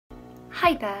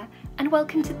Hi there, and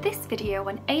welcome to this video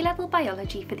on A-Level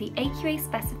Biology for the AQA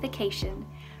specification,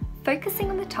 focusing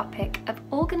on the topic of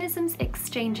organisms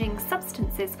exchanging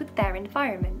substances with their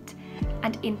environment,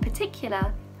 and in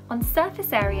particular, on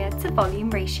surface area to volume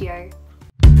ratio.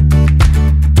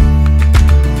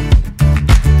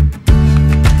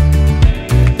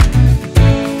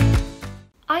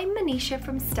 I'm Manisha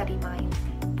from StudyMind,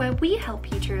 where we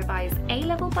help you to revise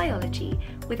A-Level Biology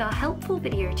with our helpful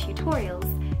video tutorials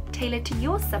tailored to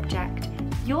your subject,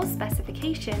 your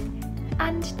specification,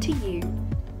 and to you.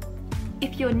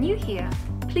 If you're new here,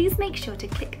 please make sure to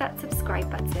click that subscribe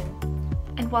button.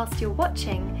 And whilst you're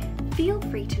watching, feel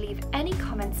free to leave any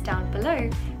comments down below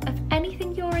of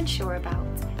anything you're unsure about,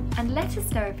 and let us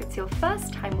know if it's your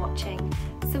first time watching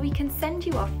so we can send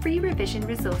you our free revision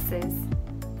resources.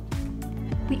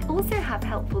 We also have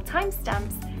helpful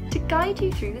timestamps to guide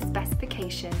you through the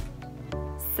specification.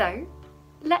 So,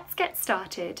 let's get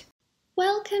started.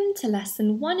 Welcome to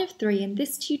lesson 1 of 3 in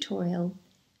this tutorial,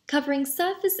 covering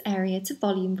surface area to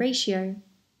volume ratio.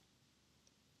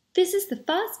 This is the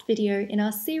first video in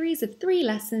our series of 3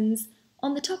 lessons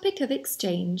on the topic of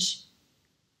exchange.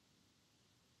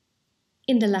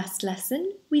 In the last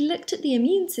lesson, we looked at the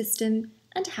immune system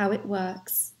and how it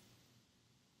works.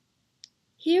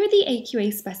 Here are the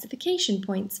AQA specification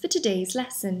points for today's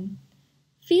lesson.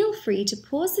 Feel free to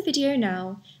pause the video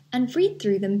now and read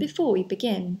through them before we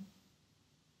begin.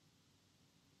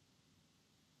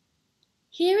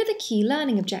 Here are the key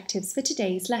learning objectives for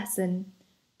today's lesson.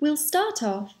 We'll start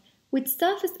off with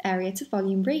surface area to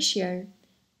volume ratio,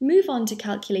 move on to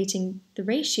calculating the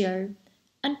ratio,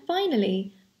 and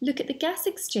finally look at the gas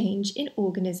exchange in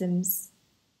organisms.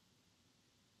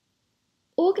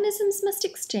 Organisms must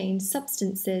exchange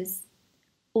substances.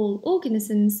 All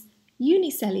organisms,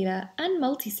 unicellular and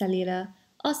multicellular,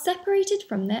 are separated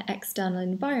from their external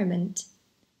environment.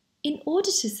 In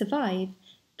order to survive,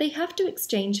 they have to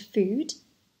exchange food,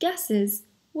 gases,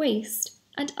 waste,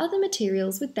 and other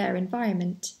materials with their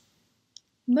environment.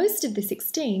 Most of this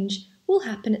exchange will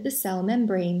happen at the cell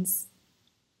membranes.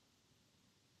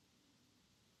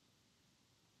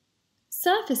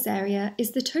 Surface area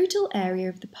is the total area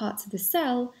of the parts of the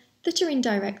cell that are in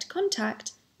direct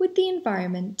contact with the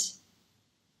environment.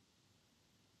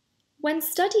 When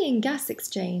studying gas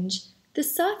exchange, the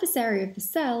surface area of the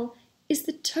cell is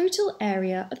the total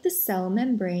area of the cell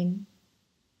membrane.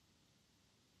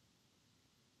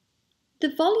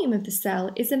 The volume of the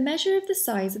cell is a measure of the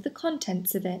size of the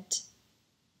contents of it.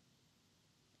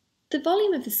 The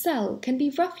volume of the cell can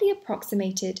be roughly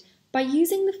approximated by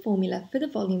using the formula for the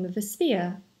volume of a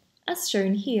sphere, as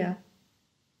shown here.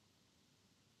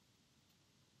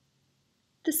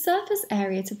 The surface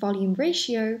area to volume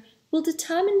ratio will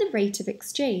determine the rate of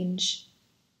exchange.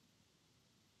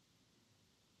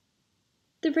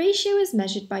 The ratio is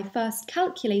measured by first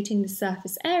calculating the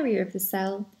surface area of the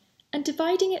cell and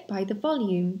dividing it by the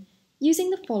volume using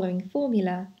the following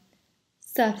formula.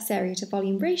 Surface area to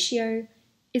volume ratio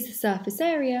is the surface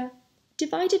area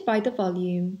divided by the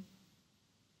volume.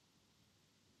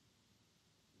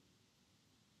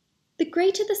 The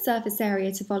greater the surface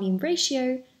area to volume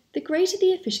ratio, the greater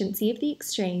the efficiency of the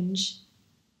exchange.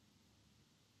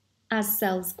 As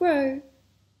cells grow,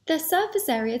 their surface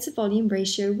area to volume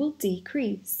ratio will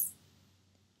decrease,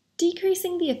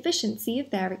 decreasing the efficiency of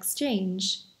their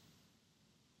exchange.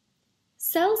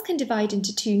 Cells can divide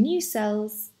into 2 new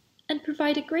cells and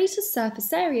provide a greater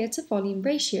surface area to volume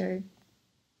ratio.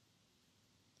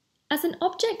 As an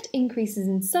object increases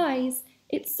in size,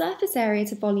 its surface area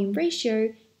to volume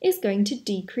ratio is going to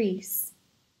decrease.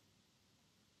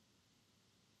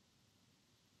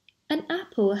 An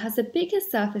apple has a bigger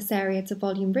surface area to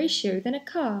volume ratio than a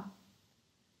car.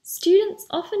 Students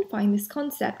often find this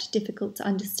concept difficult to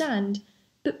understand,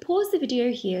 but pause the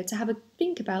video here to have a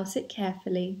think about it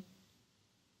carefully.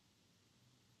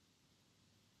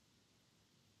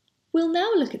 We'll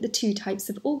now look at the 2 types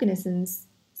of organisms,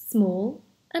 small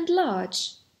and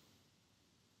large.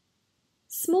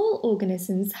 Small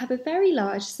organisms have a very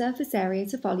large surface area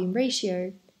to volume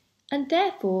ratio, and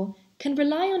therefore can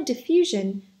rely on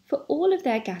diffusion for all of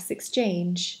their gas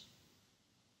exchange.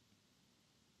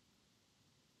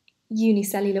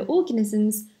 Unicellular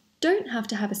organisms don't have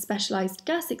to have a specialised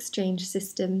gas exchange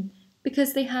system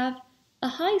because they have a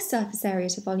high surface area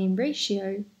to volume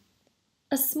ratio,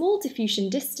 a small diffusion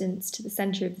distance to the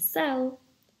centre of the cell,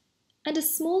 and a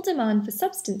small demand for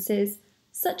substances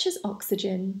such as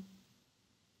oxygen.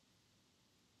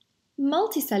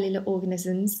 Multicellular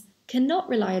organisms cannot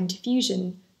rely on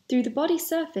diffusion through the body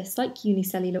surface like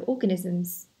unicellular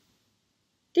organisms.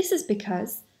 This is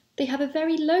because they have a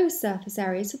very low surface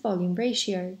area to volume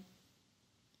ratio.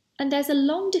 and there's a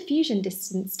long diffusion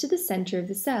distance to the centre of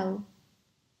the cell.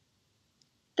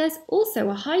 There's also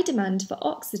a high demand for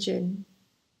oxygen.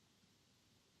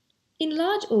 In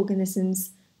large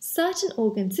organisms, certain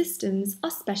organ systems are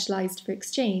specialised for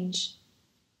exchange.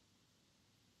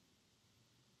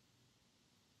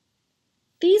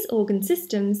 These organ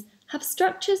systems have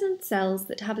structures and cells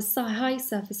that have high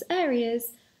surface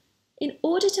areas in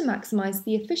order to maximise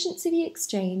the efficiency of the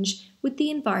exchange with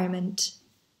the environment.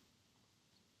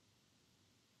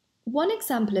 One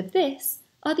example of this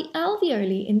are the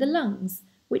alveoli in the lungs,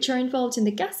 which are involved in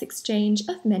the gas exchange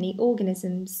of many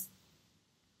organisms.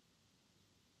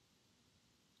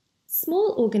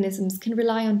 Small organisms can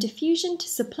rely on diffusion to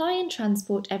supply and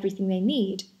transport everything they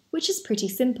need, which is pretty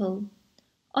simple.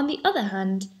 On the other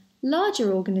hand,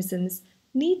 larger organisms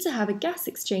need to have a gas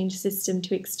exchange system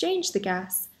to exchange the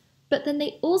gas, but then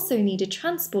they also need a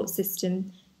transport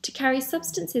system to carry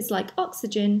substances like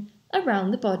oxygen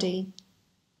around the body.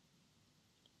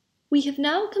 We have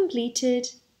now completed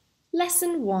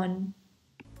Lesson 1.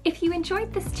 If you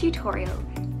enjoyed this tutorial,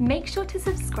 make sure to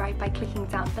subscribe by clicking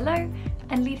down below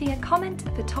and leaving a comment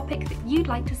of the topic that you'd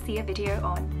like to see a video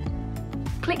on.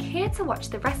 Click here to watch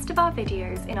the rest of our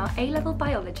videos in our A-Level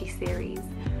Biology series,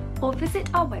 or visit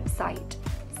our website,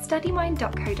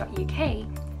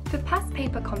 studymind.co.uk, for past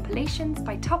paper compilations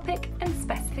by topic and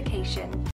specification.